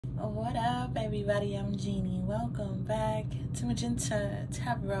What up, everybody? I'm Jeannie. Welcome back to Magenta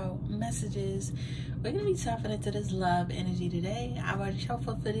Tarot Messages. We're going to be tapping into this love energy today. I've already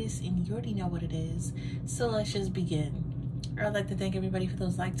shuffled for this, and you already know what it is. So let's just begin. I'd like to thank everybody for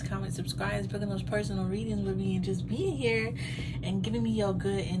those likes, comments, subscribes, booking those personal readings with me, and just being here and giving me your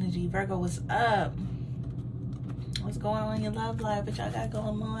good energy. Virgo, what's up? What's going on in your love life? What y'all got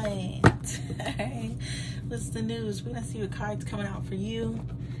going on? Alright, what's the news? We're gonna see what cards coming out for you.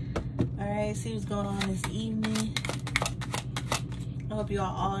 Alright, see what's going on this evening. I hope you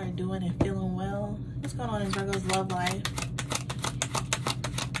all are doing and feeling well. What's going on in Virgo's love life?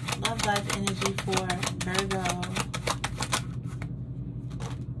 Love life energy for Virgo.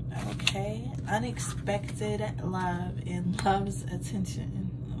 Okay, unexpected love and love's attention.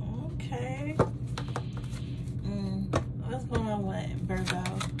 Okay. What's going on with Virgo?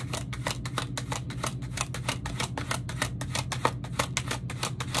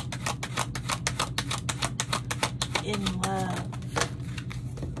 In love.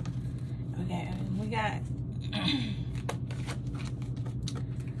 Okay, we got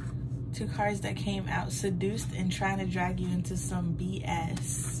two cards that came out. Seduced and trying to drag you into some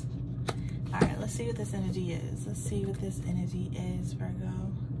BS. Alright, let's see what this energy is. Let's see what this energy is, Virgo.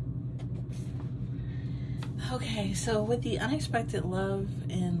 Okay, so with the unexpected love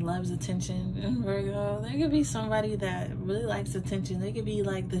and love's attention in Virgo, there could be somebody that really likes attention. They could be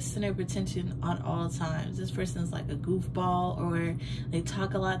like the center of attention on all times. This person is like a goofball, or they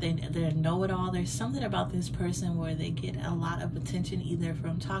talk a lot, they're a know-it-all. There's something about this person where they get a lot of attention, either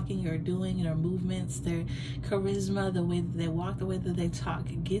from talking or doing or movements. Their charisma, the way that they walk, the way that they talk,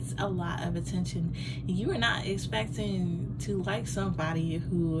 gets a lot of attention. You are not expecting to like somebody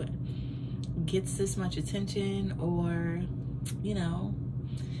who gets this much attention, or you know,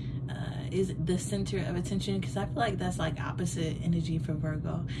 is the center of attention, because I feel like that's like opposite energy for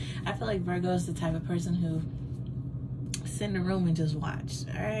Virgo. I feel like Virgo is the type of person who sit in the room and just watch.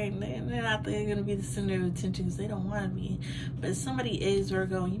 All right, they're not gonna be the center of attention because they don't want to be, but somebody is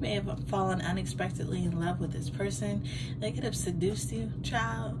Virgo. You may have fallen unexpectedly in love with this person. They could have seduced you,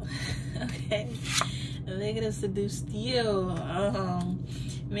 child. Okay, they could have seduced you,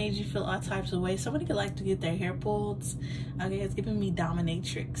 made you feel all types of ways. Somebody could like to get their hair pulled. Okay, it's giving me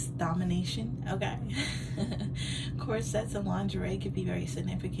dominatrix, domination. Okay. Corsets and lingerie could be very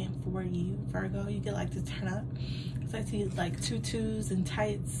significant for you, Virgo. You could like to turn up. Because I see like tutus and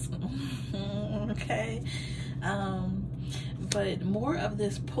tights. Okay. But more of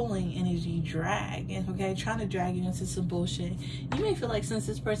this pulling energy, drag, okay, trying to drag you into some bullshit. You may feel like since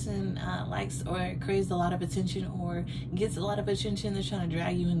this person likes or craves a lot of attention or gets a lot of attention, they're trying to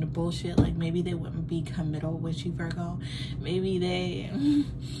drag you into bullshit. Like maybe they wouldn't be committal with you, Virgo. Maybe they're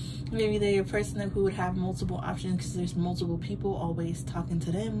a person who would have multiple options because there's multiple people always talking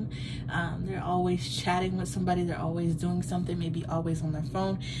to them. They're always chatting with somebody. They're always doing something, maybe always on their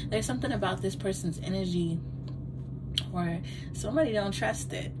phone. There's something about this person's energy or somebody don't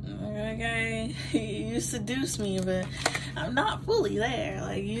trust it. Okay, you seduce me, but I'm not fully there.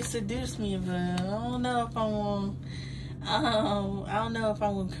 Like, you seduce me, but I don't know if I want. I don't know if I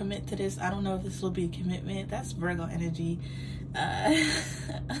will commit to this. I don't know if this will be a commitment. That's Virgo energy.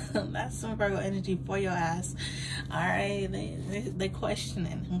 That's some Virgo energy for your ass. All right, they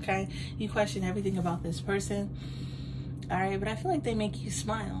questioning. Okay, you question everything about this person. All right, but I feel like they make you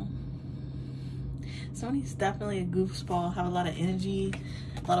smile. Somebody's definitely a goofball, have a lot of energy,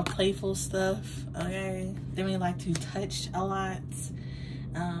 a lot of playful stuff. Okay, they may like to touch a lot.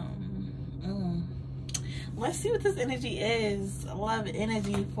 Let's see what this energy is. Love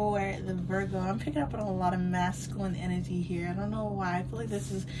energy for the Virgo. I'm picking up on a lot of masculine energy here. I don't know why. I feel like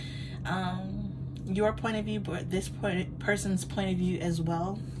this is your point of view, but this person's point of view as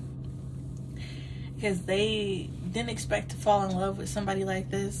well, because they didn't expect to fall in love with somebody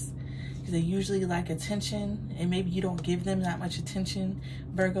like this. They usually like attention, and maybe you don't give them that much attention,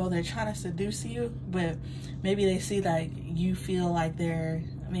 Virgo. They're trying to seduce you, but maybe they see like you feel like they're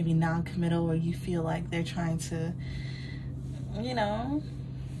maybe non-committal, or you feel like they're trying to, you know,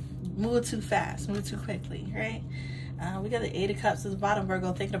 move too fast, move too quickly, right? We got the 8 of Cups at the bottom,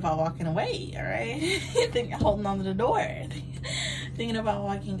 Virgo, thinking about walking away, all right? Holding on to the door, thinking about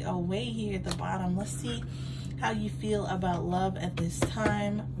walking away here at the bottom. Let's see how you feel about love at this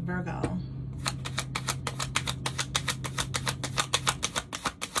time, Virgo.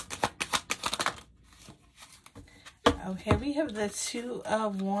 Okay, we have the 2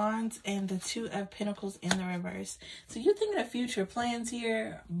 of Wands and the 2 of Pentacles in the reverse. So you're thinking of future plans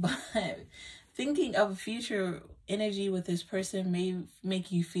here, but thinking of future energy with this person may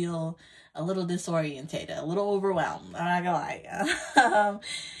make you feel a little disorientated, a little overwhelmed. I'm not gonna lie.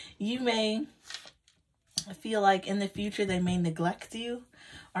 you may feel like in the future they may neglect you.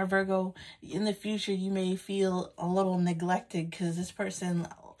 Or Virgo, in the future you may feel a little neglected because this person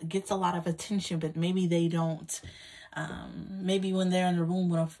gets a lot of attention, but maybe they don't. Maybe when they're in a room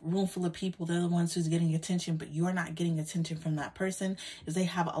with a room full of people, they're the ones who's getting attention, but you're not getting attention from that person because they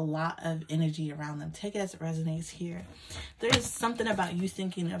have a lot of energy around them. Take it as it resonates here. There's something about you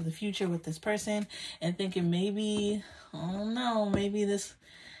thinking of the future with this person and thinking maybe, I don't know, maybe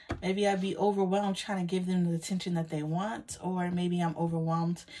I'd be overwhelmed trying to give them the attention that they want, or maybe I'm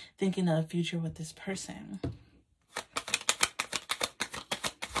overwhelmed thinking of the future with this person.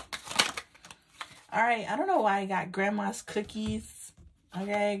 All right, I don't know why I got grandma's cookies.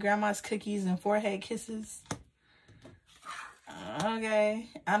 Okay, grandma's cookies and forehead kisses. Okay,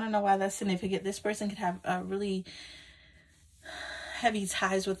 I don't know why that's significant. This person could have a really heavy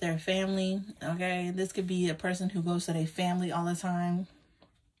ties with their family. Okay, this could be a person who goes to their family all the time.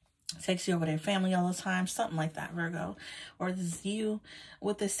 Takes you over their family all the time, something like that, Virgo. Or this is you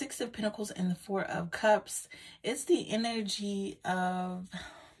with the Six of Pentacles and the Four of Cups. It's the energy of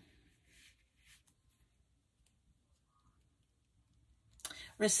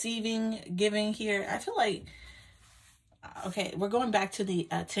receiving, giving here. I feel like, okay, we're going back to the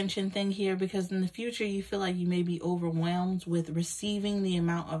attention thing here, because in the future you feel like you may be overwhelmed with receiving the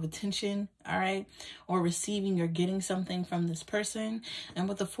amount of attention, all right, or receiving or getting something from this person. And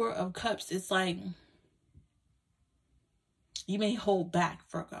with the Four of Cups, it's like you may hold back,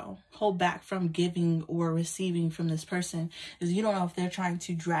 Virgo, hold back from giving or receiving from this person, because you don't know if they're trying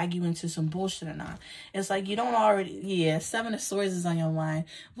to drag you into some bullshit or not. It's like you don't already, yeah, Seven of Swords is on your mind.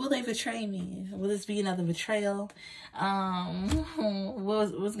 Will they betray me? Will this be another betrayal?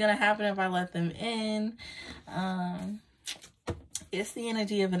 What's gonna happen if I let them in? It's the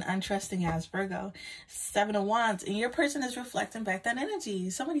energy of an untrusting ass Virgo. Seven of Wands. And your person is reflecting back that energy.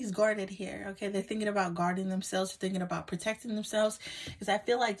 Somebody's guarded here. Okay, they're thinking about guarding themselves. They're thinking about protecting themselves. Because I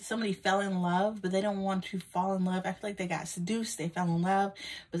feel like somebody fell in love, but they don't want to fall in love. I feel like they got seduced. They fell in love,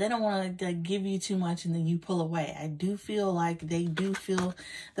 but they don't want to give you too much and then you pull away. I do feel like they do feel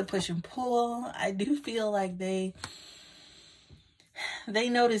the push and pull. I do feel like they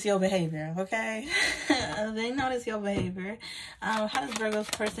notice your behavior, okay? They notice your behavior. How does Virgo's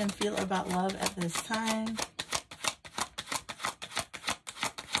person feel about love at this time?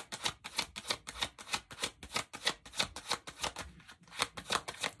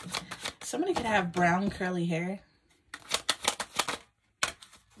 Somebody could have brown curly hair.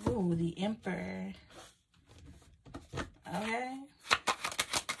 Ooh, the Emperor. Okay.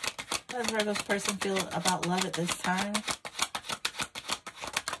 How does Virgo's person feel about love at this time?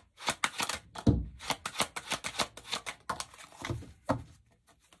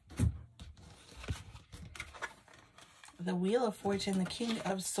 The Wheel of Fortune, the King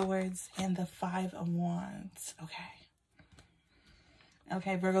of Swords, and the Five of Wands.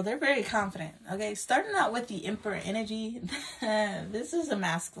 Okay, Virgo, they're very confident. Okay, starting out with the Emperor energy. This is a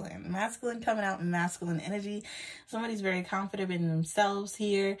masculine coming out in masculine energy. Somebody's very confident in themselves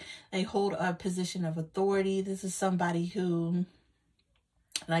here. They hold a position of authority. This is somebody who,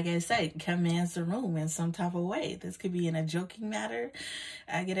 like I said, commands the room in some type of way. This could be in a joking matter.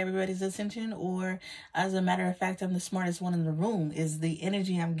 I get everybody's attention, or as a matter of fact, I'm the smartest one in the room is the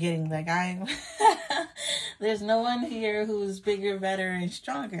energy I'm getting. Like there's no one here who's bigger, better, and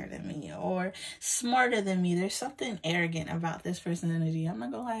stronger than me or smarter than me. There's something arrogant about this person's energy. I'm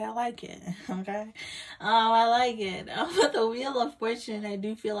not gonna lie, I like it. Okay. I like it. With the Wheel of Fortune, I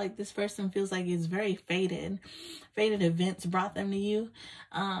do feel like this person feels like it's very fated. Fated events brought them to you.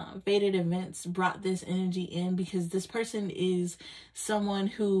 Fated events brought this energy in because this person is someone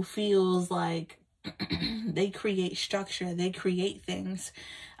who feels like they create structure. They create things.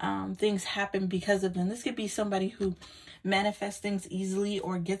 Things happen because of them. This could be somebody who manifests things easily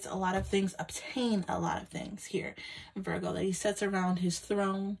or gets a lot of things, obtain a lot of things here, Virgo, that he sets around his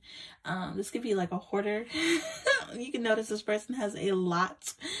throne. This could be like a hoarder. You can notice this person has a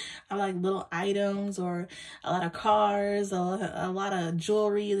lot of like little items or a lot of cars, a lot of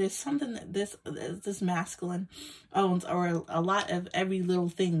jewelry. There's something that this masculine owns, or a lot of every little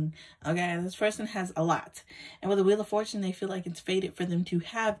thing. Okay, this person has a lot. And with the Wheel of Fortune, they feel like it's fated for them to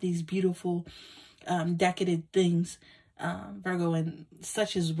have these beautiful decadent things, Virgo, and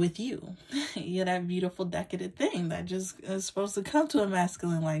such as with you. You're that beautiful decadent thing that just is supposed to come to a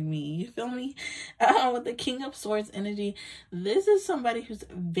masculine like me. You feel me? With the King of Swords energy, this is somebody who's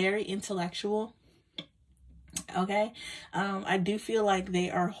very intellectual. Okay, I do feel like they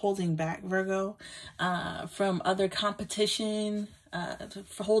are holding back, Virgo, from other competition.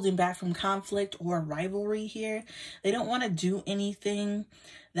 for holding back from conflict or rivalry here. They don't want to do anything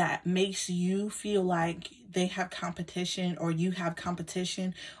that makes you feel like they have competition, or you have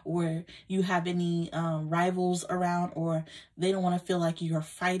competition, or you have any rivals around, or they don't want to feel like you're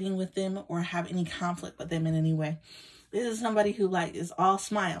fighting with them or have any conflict with them in any way. This is somebody who like is all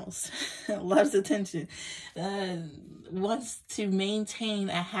smiles, loves attention, wants to maintain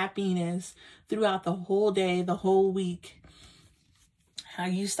a happiness throughout the whole day, the whole week. How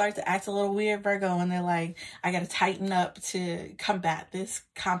you start to act a little weird, Virgo, and they're like, I got to tighten up to combat this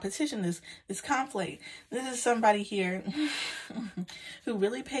competition, this conflict. This is somebody here who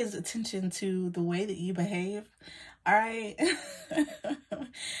really pays attention to the way that you behave. All right.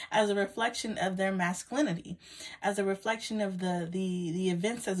 As a reflection of their masculinity, as a reflection of the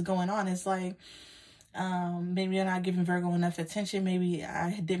events that's going on. It's like, maybe you're not giving Virgo enough attention. Maybe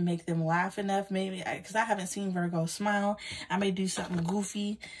I didn't make them laugh enough. Maybe because I haven't seen Virgo smile. I may do something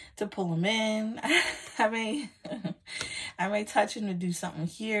goofy to pull them in. I may touch them to do something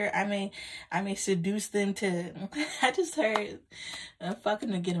here. I may seduce them to, I just heard fuck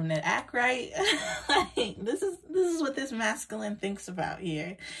them to get them to act right. Like, this is what this masculine thinks about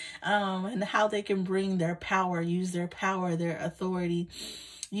here. And how they can bring their power, use their power, their authority,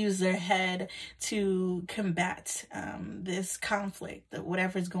 use their head to combat this conflict,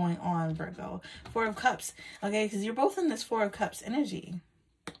 whatever's going on, Virgo. Four of Cups, okay? Because you're both in this Four of Cups energy.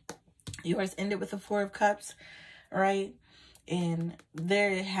 Yours ended with the Four of Cups, right? And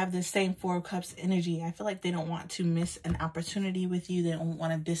they have the same Four of Cups energy. I feel like they don't want to miss an opportunity with you. They don't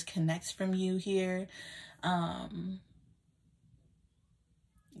want to disconnect from you here.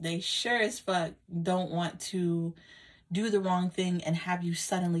 They sure as fuck don't want to do the wrong thing and have you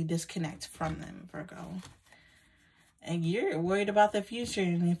suddenly disconnect from them, Virgo. And you're worried about the future,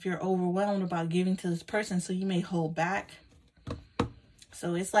 and if you're overwhelmed about giving to this person, so you may hold back.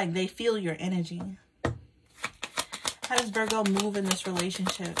 So it's like they feel your energy. How does Virgo move in this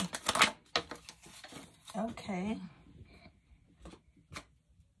relationship? Okay.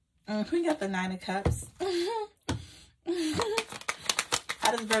 We got the Nine of Cups.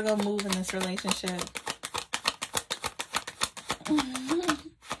 How does Virgo move in this relationship?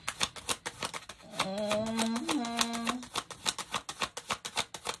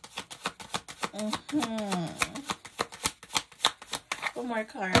 One more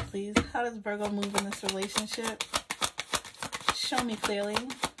card, please. How does Virgo move in this relationship? Show me clearly.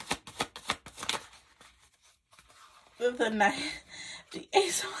 The Nine, the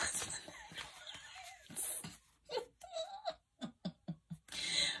Ace of Wands, the Nine of Wands.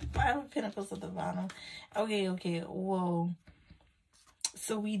 Five of Pentacles at the bottom. Okay, whoa.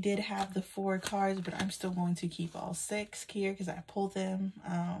 So we did have the 4 cards, but I'm still going to keep all 6 here because I pulled them.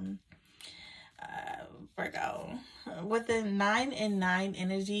 Virgo, with the 9 and 9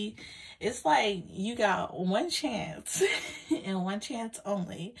 energy, it's like you got one chance and one chance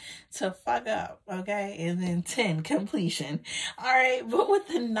only to fuck up, okay? And then 10 completion. All right, but with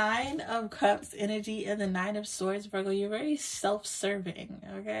the 9 of Cups energy and the 9 of Swords, Virgo, you're very self-serving,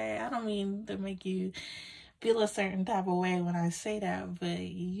 okay? I don't mean to make you feel a certain type of way when I say that, but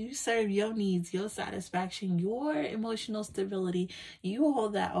you serve your needs, your satisfaction, your emotional stability. You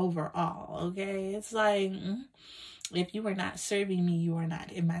hold that overall, okay? It's like, if you are not serving me, you are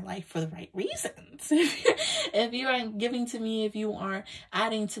not in my life for the right reasons. If you aren't giving to me, if you aren't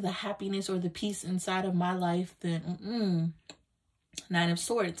adding to the happiness or the peace inside of my life, then 9 of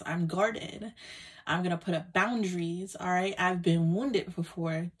Swords, I'm guarded. I'm going to put up boundaries, all right? I've been wounded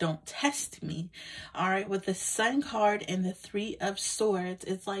before. Don't test me, all right? With the Sun card and the 3 of Swords,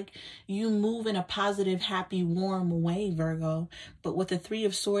 it's like you move in a positive, happy, warm way, Virgo. But with the 3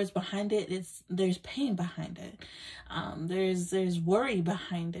 of Swords behind it, there's pain behind it. There's worry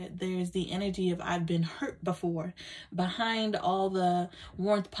behind it. There's the energy of I've been hurt before. Behind all the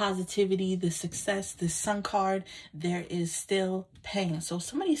warmth, positivity, the success, the Sun card, there is still pain. So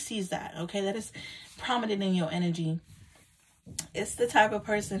somebody sees that, okay? That is prominent in your energy. It's the type of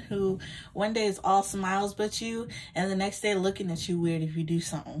person who one day is all smiles but you, and the next day looking at you weird if you do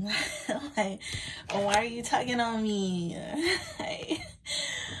something. Like, oh, why are you tugging on me? Like,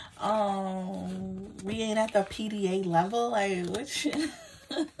 we ain't at the PDA level. Like,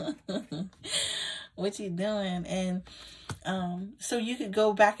 what you doing? And so you could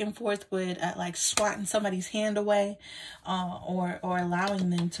go back and forth with like swatting somebody's hand away, or allowing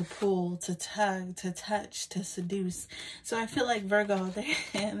them to pull, to tug, to touch, to seduce. So I feel like Virgo,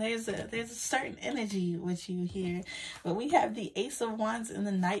 there's a certain energy with you here. But we have the Ace of Wands and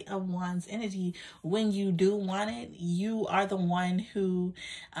the Knight of Wands energy. When you do want it, you are the one who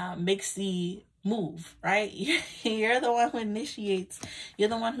makes the move, right? You're the one who initiates, you're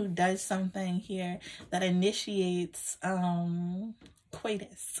the one who does something here that initiates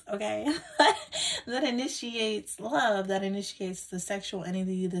coitus, okay? That initiates love, that initiates the sexual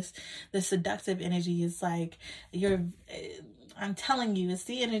energy, the seductive energy. Is like I'm telling you, it's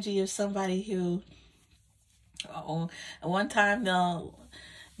the energy of somebody who, one time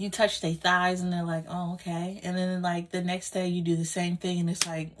you touch their thighs and they're like, oh, okay. And then like the next day you do the same thing and it's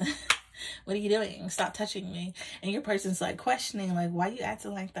like, what are you doing? Stop touching me. And your person's like questioning, like, why you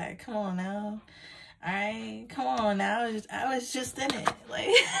acting like that? Come on now. All right, come on now. I was just in it. Like,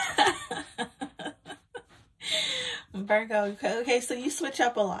 Virgo. Okay, so you switch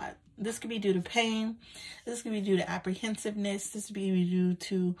up a lot. This could be due to pain. This could be due to apprehensiveness. This could be due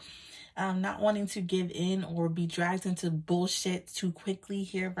to not wanting to give in or be dragged into bullshit too quickly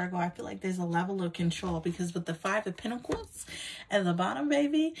here, Virgo. I feel like there's a level of control because with the 5 of Pentacles at the bottom,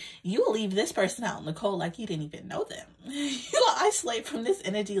 baby, you will leave this person out in the cold like you didn't even know them. You'll isolate from this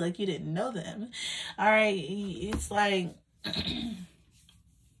energy like you didn't know them. All right, it's like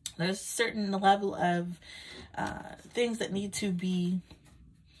there's a certain level of things that need to be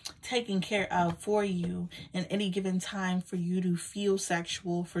taken care of for you in any given time, for you to feel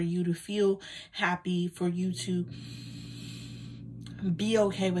sexual, for you to feel happy, for you to be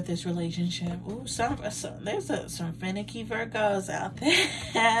okay with this relationship. Ooh, there's some finicky Virgos out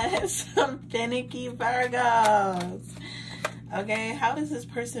there. Some finicky Virgos. Okay, how does this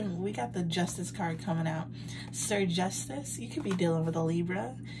person, we got the Justice card coming out. Sir Justice, you could be dealing with a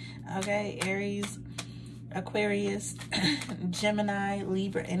Libra. Okay, Aries, Aquarius, Gemini,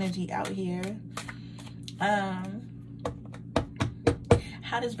 Libra energy out here. How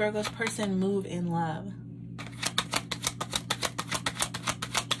does Virgo's person move in love?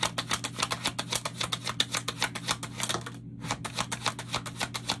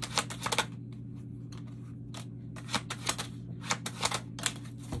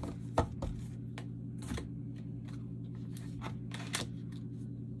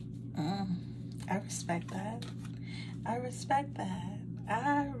 I respect that. I respect that.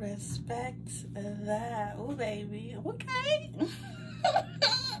 I respect that. Oh, baby. Okay.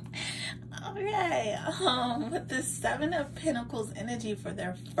 Okay. With the 7 of Pentacles energy for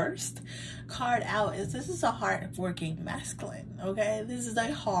their first card out, this is a hard-working masculine. Okay, this is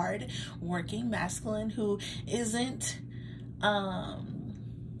a hard-working masculine who isn't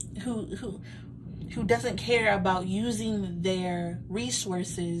who doesn't care about using their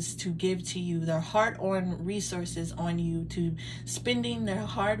resources to give to you, their hard-earned resources on you, to spending their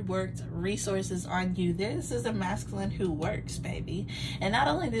hard-worked resources on you. This is a masculine who works, baby. And not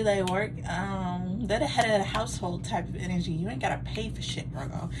only do they work, they're the head of the household type of energy. You ain't gotta pay for shit,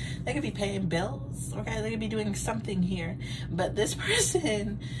 Virgo. They could be paying bills, okay? They could be doing something here. But this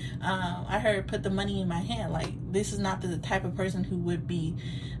person, I heard, put the money in my hand. Like, this is not the type of person who would be,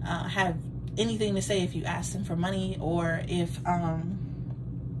 have anything to say if you asked them for money, or if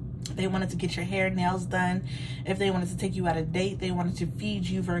they wanted to get your hair, nails done, if they wanted to take you out a date, they wanted to feed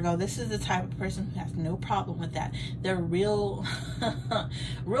you, Virgo. This is the type of person who has no problem with that. They're real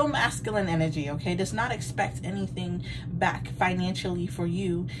real masculine energy, okay? Does not expect anything back financially for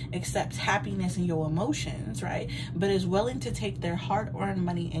you except happiness and your emotions, right? But is willing to take their hard-earned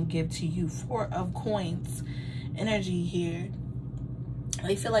money and give to you. 4 of Coins energy here.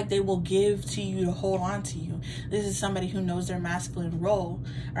 They feel like they will give to you to hold on to you. This is somebody who knows their masculine role,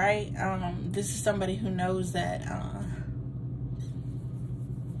 right? This is somebody who knows that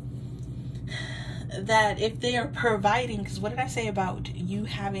that if they are providing, because what did I say about you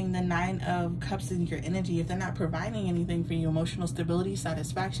having the 9 of Cups in your energy? If they're not providing anything for you, emotional stability,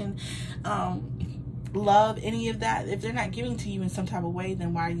 satisfaction, love, any of that, if they're not giving to you in some type of way,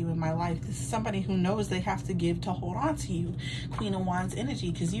 then why are you in my life? This is somebody who knows they have to give to hold on to you. Queen of Wands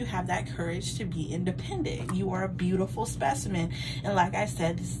energy, because you have that courage to be independent. You are a beautiful specimen. And like I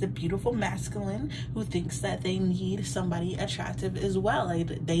said, this is a beautiful masculine who thinks that they need somebody attractive as well.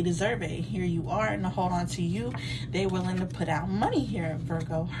 They deserve it. Here you are, and to hold on to you, they're willing to put out money here,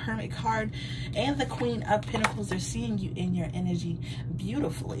 Virgo. Hermit card and the Queen of Pentacles are seeing you in your energy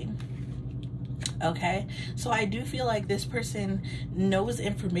beautifully. Okay, so I do feel like this person knows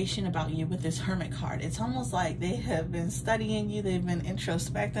information about you with this Hermit card. It's almost like they have been studying you. They've been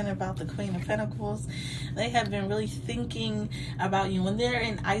introspecting about the Queen of Pentacles. They have been really thinking about you. When they're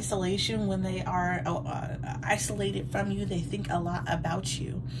in isolation, when they are isolated from you, they think a lot about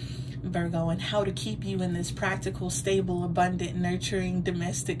you. Virgo, and how to keep you in this practical, stable, abundant, nurturing,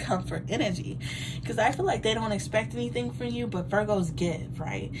 domestic comfort energy. Because I feel like they don't expect anything from you, but Virgos give,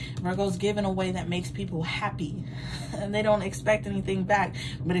 right? Virgos give in a way that makes people happy, and they don't expect anything back.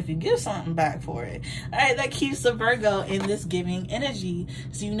 But if you give something back for it, all right, that keeps the Virgo in this giving energy.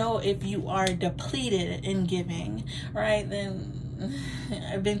 So you know, if you are depleted in giving, right, then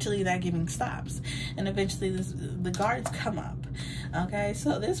eventually that giving stops, and eventually the guards come up. Okay,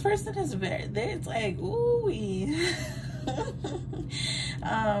 so this person is it's like, ooh,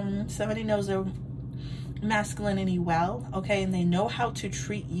 somebody knows their masculinity well, okay, and they know how to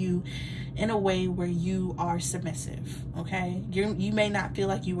treat you in a way where you are submissive. Okay, you may not feel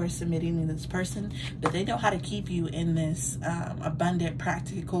like you are submitting to this person, but they know how to keep you in this abundant,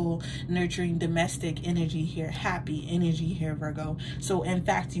 practical, nurturing, domestic energy here, happy energy here, Virgo. So in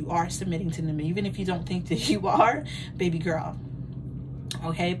fact, you are submitting to them, even if you don't think that you are, baby girl.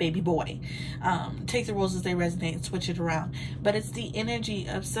 Okay, baby boy. Take the rules as they resonate and switch it around. But it's the energy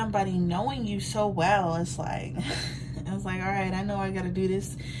of somebody knowing you so well. It's like, all right, I know I got to do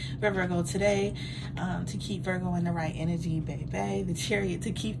this for Virgo today to keep Virgo in the right energy, baby. The Chariot,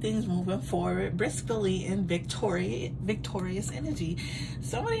 to keep things moving forward briskly in victorious energy.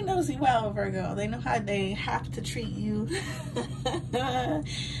 Somebody knows you well, Virgo. They know how they have to treat you.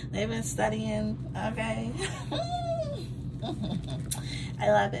 They've been studying, okay? I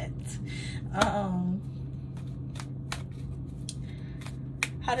love it.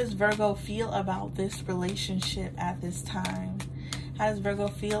 How does Virgo feel about this relationship at this time? How does Virgo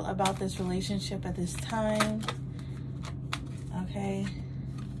feel about this relationship at this time? Okay.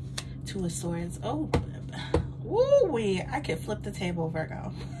 Two of Swords. Oh, woo-wee. I could flip the table,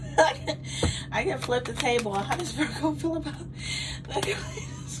 Virgo. I can flip the table. How does Virgo feel about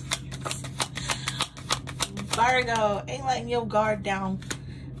Virgo? Ain't letting your guard down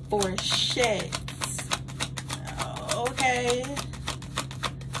for shit. Okay.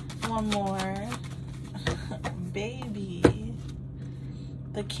 One more. Baby.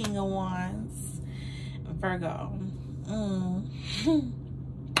 The King of Wands. Virgo.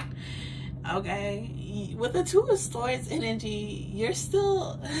 Okay. With the Two of Swords energy, you're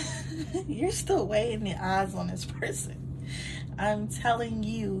still weighing the odds on this person. I'm telling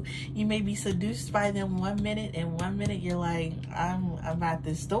you, you may be seduced by them 1 minute, and 1 minute you're like, I'm at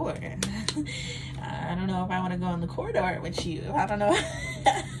this door. I don't know if I want to go in the corridor with you. I don't know.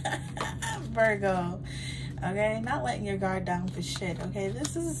 Virgo. Okay, not letting your guard down for shit. Okay,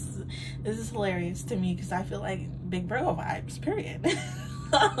 this is hilarious to me, because I feel like big Virgo vibes, period.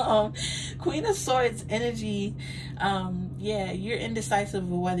 Queen of Swords energy. Yeah, you're indecisive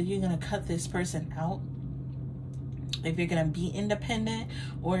of whether you're gonna cut this person out, if you're gonna be independent,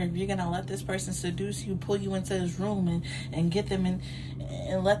 or if you're gonna let this person seduce you, pull you into this room and get them in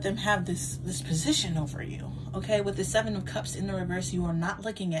and let them have this position over you. Okay, with the Seven of Cups in the reverse, you are not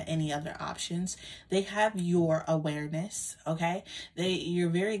looking at any other options. They have your awareness. Okay, you're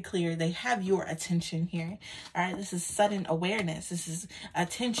very clear. They have your attention here. All right, this is sudden awareness. This is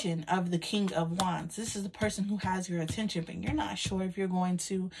attention of the King of Wands. This is the person who has your attention, but you're not sure if you're going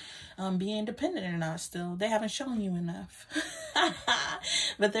to be independent or not. Still, they haven't shown you enough.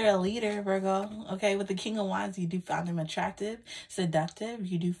 But they're a leader, Virgo. Okay, with the King of Wands, you do find them attractive, seductive.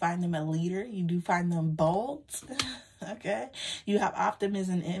 You do find them a leader. You do find them bold. Okay, you have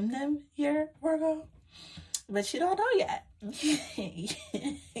optimism in them here, Virgo, but you don't know yet.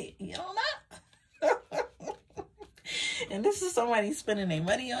 You don't know. And this is somebody spending their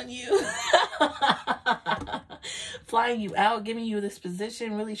money on you, flying you out, giving you this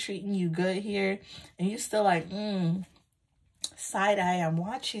position, really treating you good here, and you're still like, side eye, I'm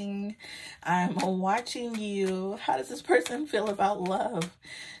watching you. How does this person feel about love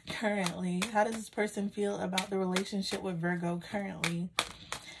currently? How does this person feel about the relationship with Virgo currently?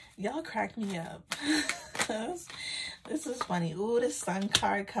 Y'all crack me up. This is funny. Ooh, the Sun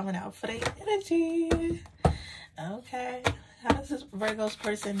card coming out for the energy. Okay, how does this Virgo's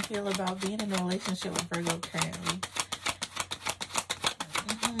person feel about being in a relationship with Virgo currently?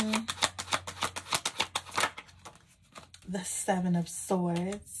 The Seven of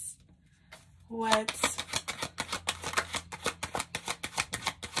Swords. What?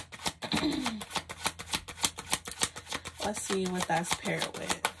 Let's see what that's paired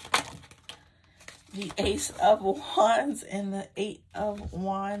with. The Ace of Wands and the Eight of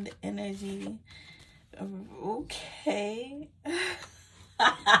Wand energy. Okay.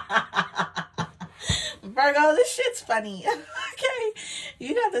 Virgo, this shit's funny. Okay,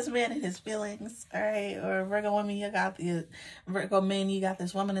 you got this man in his feelings, all right? Or Virgo woman, you got the Virgo men, you got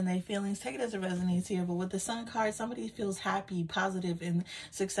this woman in their feelings. Take it as it resonates here. But with the Sun card, somebody feels happy, positive, and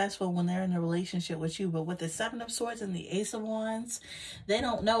successful when they're in a relationship with you. But with the Seven of Swords and the Ace of Wands, they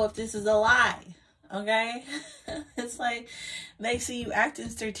don't know if this is a lie. Okay, it's like they see you acting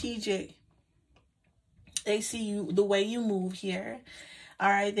strategic. They see you the way you move here. All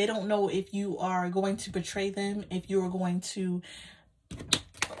right, they don't know if you are going to betray them, if you are going to,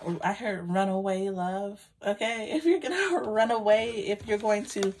 I heard run away, love. Okay, if you're gonna run away, if you're going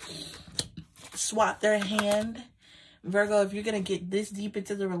to swap their hand, Virgo, if you're gonna get this deep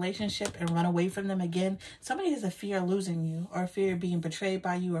into the relationship and run away from them again, somebody has a fear of losing you, or a fear of being betrayed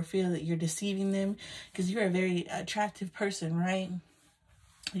by you, or fear that you're deceiving them, because you're a very attractive person, right?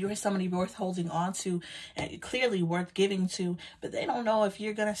 You're somebody worth holding on to and clearly worth giving to, but they don't know if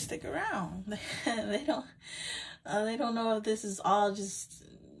you're going to stick around. They don't know if this is all just,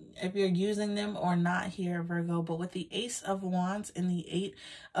 if you're using them or not here, Virgo. But with the Ace of Wands and the Eight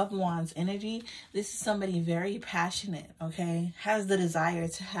of Wands energy, this is somebody very passionate, okay? Has the desire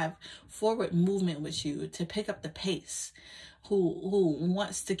to have forward movement with you, to pick up the pace, who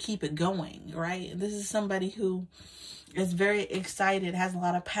wants to keep it going, right? This is somebody who is very excited, has a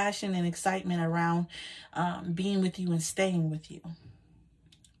lot of passion and excitement around being with you and staying with you,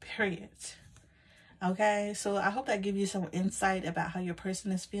 period. Okay, so I hope that gives you some insight about how your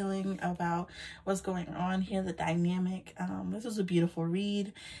person is feeling, about what's going on here, the dynamic. This was a beautiful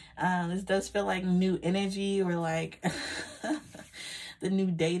read. This does feel like new energy, or like the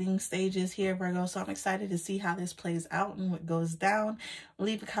new dating stages here, Virgo. So I'm excited to see how this plays out and what goes down.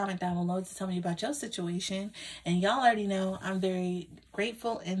 Leave a comment down below to tell me about your situation. And y'all already know I'm very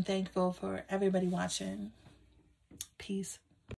grateful and thankful for everybody watching. Peace.